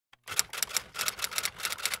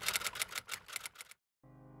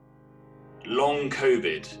long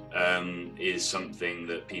COVID is something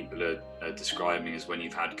that people are describing as when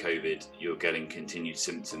you've had COVID, you're getting continued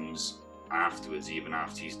symptoms afterwards, even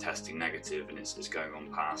after you're testing negative, and it's going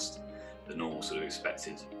on past the normal sort of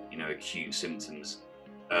expected, acute symptoms.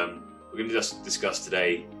 We're going to just discuss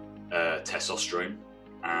today testosterone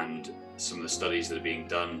and some of the studies that are being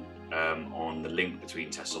done on the link between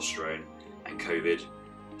testosterone and COVID,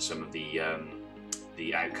 some of the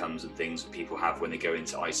outcomes and things that people have when they go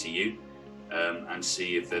into ICU, and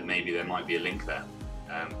see if maybe there might be a link there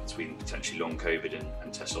between potentially long COVID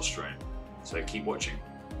and testosterone. So keep watching.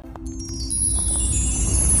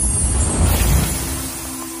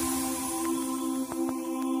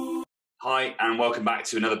 Hi, and welcome back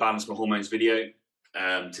to another Balance My Hormones video.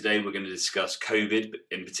 Today we're going to discuss COVID, but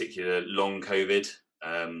in particular long COVID.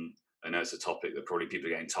 I know it's a topic that probably people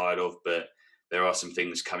are getting tired of, but there are some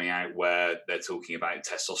things coming out where they're talking about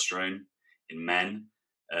testosterone in men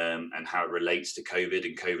and how it relates to COVID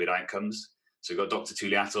and COVID outcomes. So we've got Dr.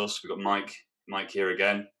 Touliatos, we've got Mike here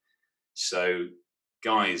again. So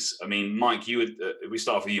guys, I mean, Mike, we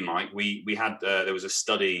start off with you, Mike. We had, there was a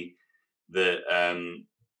study that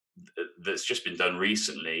that's just been done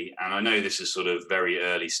recently, and I know this is sort of very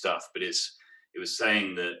early stuff, but it was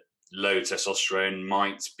saying that low testosterone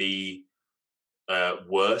might be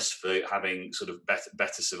worse for having sort of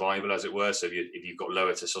better survival, as it were. So if you've got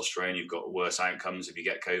lower testosterone, you've got worse outcomes if you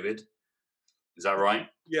get COVID. Is that right?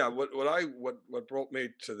 Yeah. What brought me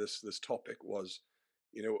to this topic was,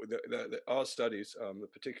 our studies, the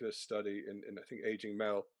particular study in I think Aging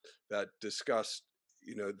Male that discussed,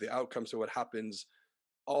 the outcomes of what happens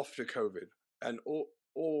after COVID, and all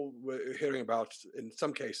we're hearing about in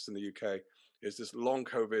some cases in the UK is this long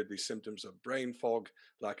COVID, these symptoms of brain fog,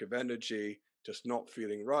 lack of energy, just not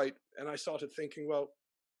feeling right. And I started thinking, well,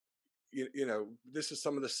 this is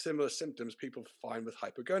some of the similar symptoms people find with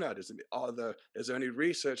hypogonadism. Is there any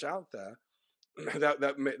research out there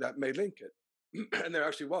that may link it? And there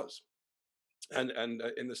actually was. And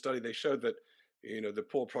in the study, they showed that, the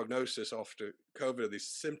poor prognosis after COVID, these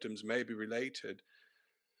symptoms may be related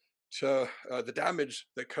to the damage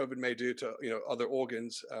that COVID may do to other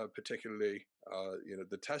organs, particularly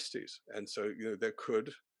the testes, and so there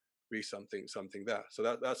could be something there. So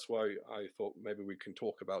that's why I thought maybe we can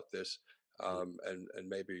talk about this and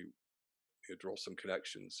maybe draw some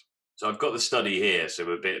connections. So I've got the study here, so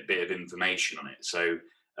a bit of information on it. So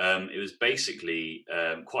it was basically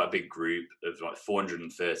quite a big group of like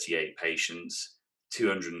 438 patients,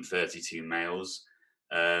 232 males.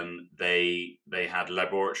 They had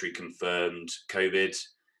laboratory confirmed COVID.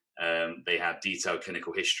 They had detailed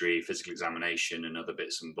clinical history, physical examination, and other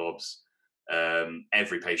bits and bobs.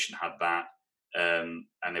 Every patient had that, and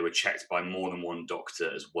they were checked by more than one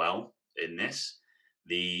doctor as well in this.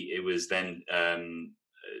 It was then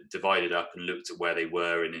divided up and looked at where they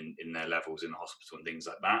were in their levels in the hospital and things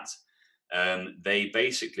like that. They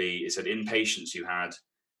basically, it said in patients who had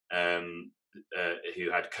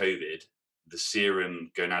COVID, the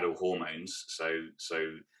serum gonadal hormones, so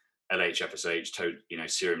LH, FSH,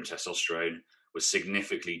 serum testosterone, was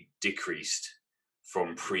significantly decreased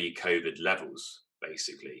from pre-COVID levels,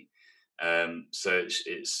 basically. So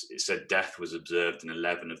it said death was observed in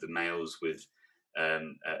 11 of the males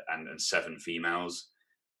and 7 females.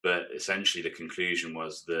 But essentially the conclusion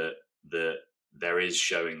was that there is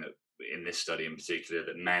showing that in this study in particular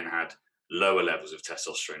that men had lower levels of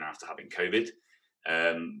testosterone after having COVID.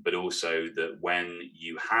 But also that when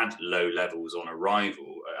you had low levels on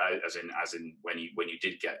arrival, as in when you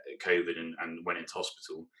did get COVID and went into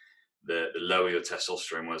hospital, the lower your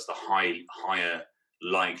testosterone was, the higher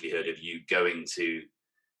likelihood of you going to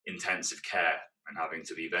intensive care and having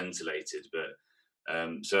to be ventilated. But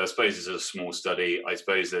so I suppose it's a small study. I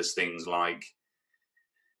suppose there's things like,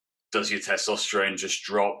 does your testosterone just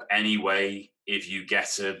drop anyway if you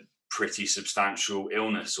get a pretty substantial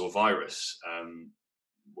illness or virus?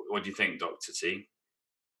 What do you think, Dr. T?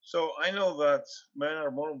 So I know that men are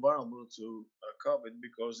more vulnerable to COVID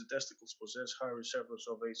because the testicles possess high reservoirs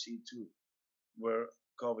of ACE2, where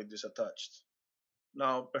COVID is attached.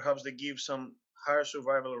 Now, perhaps they give some higher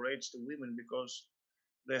survival rates to women because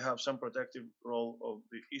they have some protective role of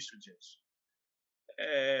the estrogens.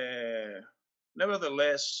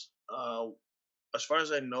 Nevertheless, as far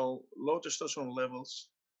as I know, low testosterone levels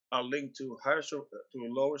are linked to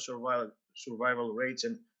lower survival rates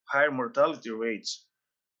and higher mortality rates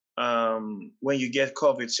when you get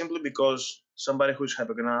COVID, simply because somebody who's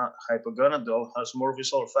hypogonadal has more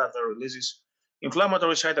visceral fat that releases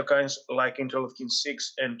inflammatory cytokines like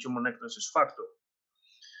interleukin-6 and tumor necrosis factor.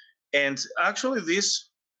 And actually, this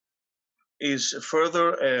is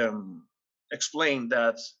further explained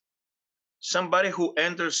that somebody who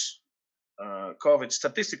enters COVID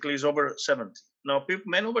statistically is over 70. Now,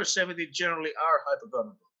 men over 70 generally are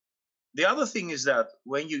hypogonadal. The other thing is that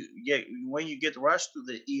when you get rushed to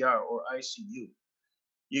the ER or ICU,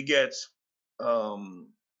 you get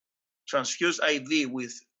transfused IV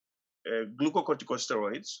with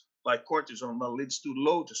glucocorticosteroids like cortisone that leads to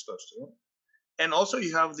low testosterone, and also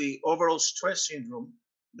you have the overall stress syndrome,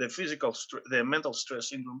 the mental stress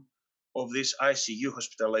syndrome of this ICU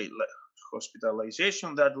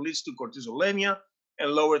hospitalization that leads to cortisolemia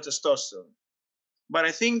and lower testosterone. But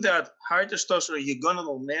I think that high testosterone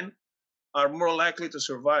eugonadal men are more likely to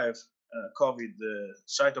survive COVID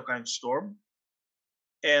cytokine storm,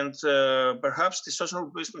 and perhaps testosterone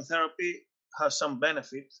replacement therapy has some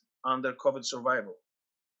benefit under COVID survival.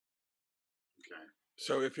 Okay.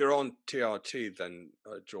 So if you're on TRT, then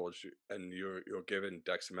George, and you're given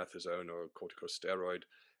dexamethasone or corticosteroid,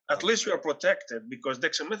 at least you are protected because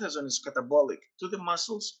dexamethasone is catabolic to the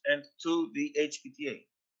muscles and to the HPTA.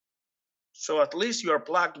 So at least you are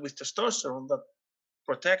plugged with testosterone that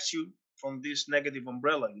protects you from this negative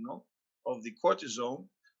umbrella, of the cortisol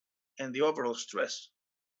and the overall stress.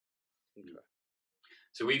 Okay.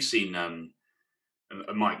 So we've seen,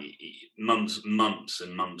 Mike, mumps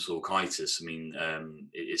and mumps orchitis. I mean,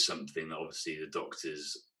 it is something that obviously the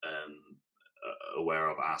doctors are aware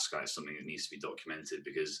of. ASCA is something that needs to be documented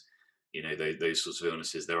because, those sorts of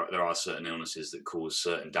illnesses. There are certain illnesses that cause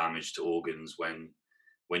certain damage to organs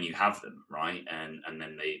when you have them, right? And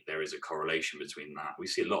then there is a correlation between that. We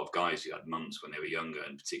see a lot of guys who had mumps when they were younger,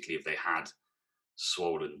 and particularly if they had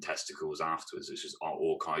swollen testicles afterwards. It's just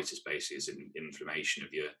orchitis, basically. It's an inflammation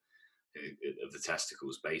of the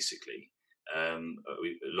testicles, basically. A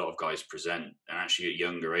lot of guys present, and actually at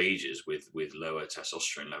younger ages, with lower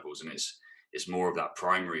testosterone levels, and it's more of that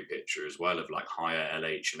primary picture as well, of like higher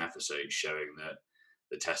LH and FSH, showing that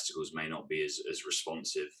the testicles may not be as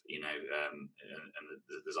responsive, and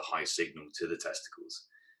there's a high signal to the testicles.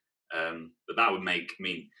 But that would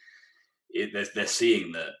they're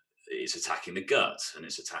seeing that it's attacking the gut and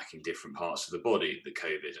it's attacking different parts of the body, the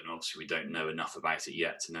COVID, and obviously we don't know enough about it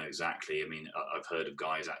yet to know exactly. I mean, I've heard of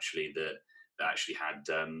guys actually that actually had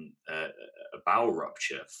a bowel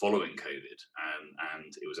rupture following COVID,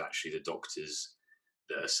 and it was actually the doctors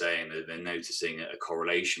that are saying that they're noticing a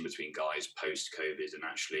correlation between guys post-COVID and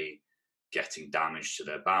actually getting damage to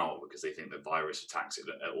their bowel because they think the virus attacks it,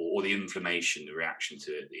 or the inflammation, the reaction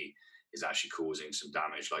to it, is actually causing some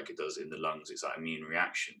damage like it does in the lungs. It's that immune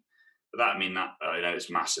reaction. But that, I know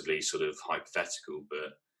it's massively sort of hypothetical,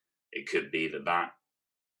 but it could be that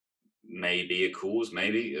may be a cause,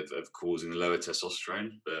 maybe, of causing the lower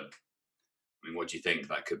testosterone. But I mean, what do you think?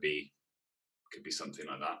 That could be something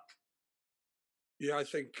like that. Yeah, I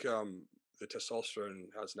think the testosterone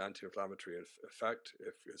has an anti-inflammatory effect.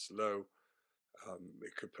 If it's low,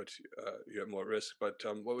 it could put you at more risk. But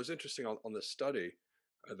what was interesting on the study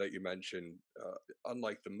that you mentioned,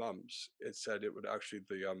 unlike the mumps, it said it would actually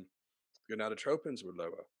the gonadotropins were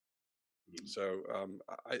lower. Mm. So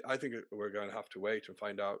I think we're going to have to wait and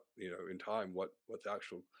find out, in time what the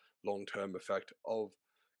actual long-term effect of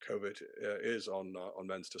COVID is on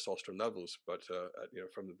men's testosterone levels. But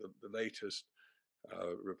from the latest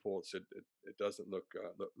reports, it doesn't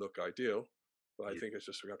look ideal. But I think it's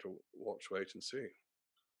just we have to watch, wait, and see.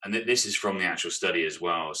 And this is from the actual study as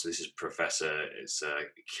well. So this is Professor, it's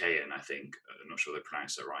Kayan, I think. I'm not sure they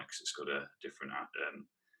pronounce it right because it's got a different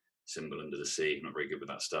symbol under the C. I'm not very good with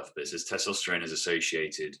that stuff. But it says testosterone is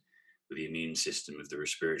associated with the immune system of the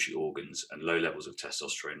respiratory organs, and low levels of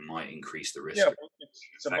testosterone might increase the risk. Yeah,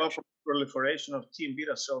 it's about proliferation of T and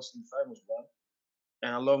beta cells in the thymus gland,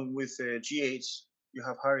 and along with GH, you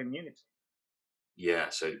have higher immunity. Yeah,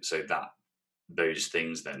 so that those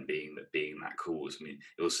things then being that cause. I mean,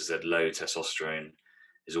 it also said low testosterone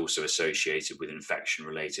is also associated with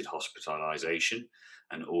infection-related hospitalization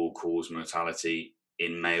and all-cause mortality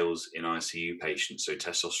in males in ICU patients. So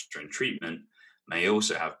testosterone treatment may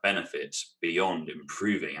also have benefits beyond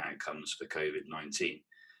improving outcomes for COVID-19,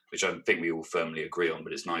 which I think we all firmly agree on.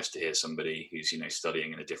 But it's nice to hear somebody who's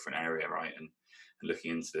studying in a different area, right, and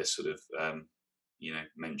looking into this sort of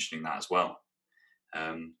mentioning that as well.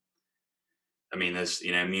 I mean, there's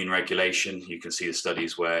immune regulation. You can see the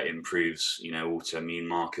studies where it improves autoimmune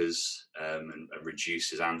markers and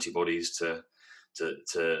reduces antibodies to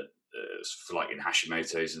for like in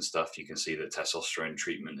Hashimoto's and stuff. You can see that testosterone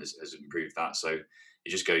treatment has improved that. So it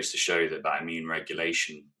just goes to show that immune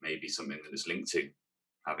regulation may be something that is linked to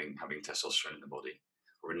having testosterone in the body,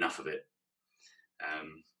 or enough of it.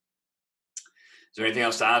 Is there anything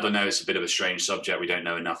else to add? I know it's a bit of a strange subject. We don't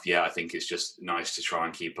know enough yet. I think it's just nice to try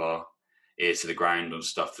and keep our ear to the ground on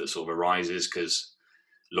stuff that sort of arises, because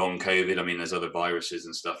long COVID, I mean, there's other viruses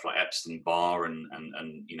and stuff like Epstein-Barr and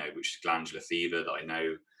you know, which is glandular fever that I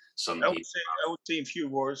know some people. I would say in few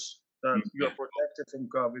words that you Yeah. are protected from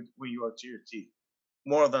COVID when you are TRT,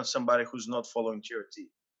 more than somebody who's not following TRT.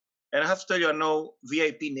 And I have to tell you, I know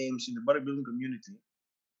VIP names in the bodybuilding community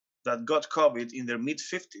that got COVID in their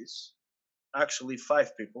mid-50s, actually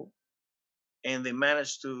 5 people, and they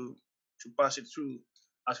managed to pass it through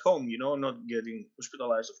at home, you know, not getting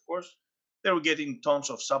hospitalized, of course. They were getting tons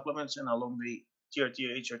of supplements and along the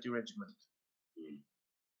TRT, HRT regimen.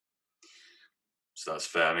 So that's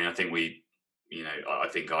fair. I mean, I think I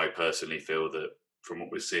think I personally feel that from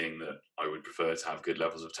what we're seeing, that I would prefer to have good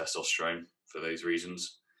levels of testosterone for those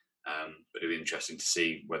reasons. But it'd be interesting to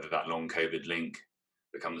see whether that long COVID link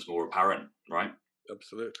becomes more apparent, right?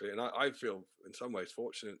 Absolutely. And I feel in some ways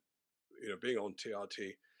fortunate, you know, being on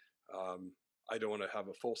TRT. I don't want to have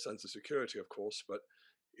a false sense of security, of course, but,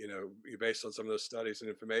 you know, based on some of those studies and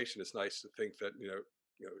information, it's nice to think that, you know,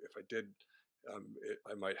 if I did,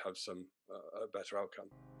 I might have some a better outcome.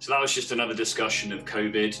 So that was just another discussion of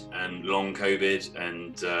COVID and long COVID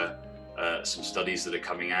and some studies that are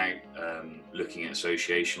coming out looking at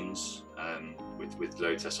associations with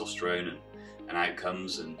low testosterone and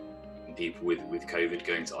outcomes and people with COVID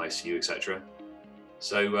going to ICU, etc.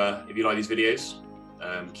 So if you like these videos,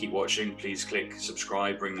 keep watching. Please click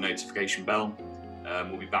subscribe, ring the notification bell.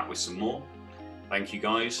 We'll be back with some more. Thank you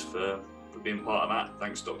guys for being part of that.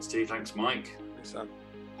 Thanks, Dr. T. Thanks, Mike. Thanks, Sam.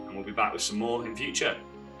 And we'll be back with some more in future.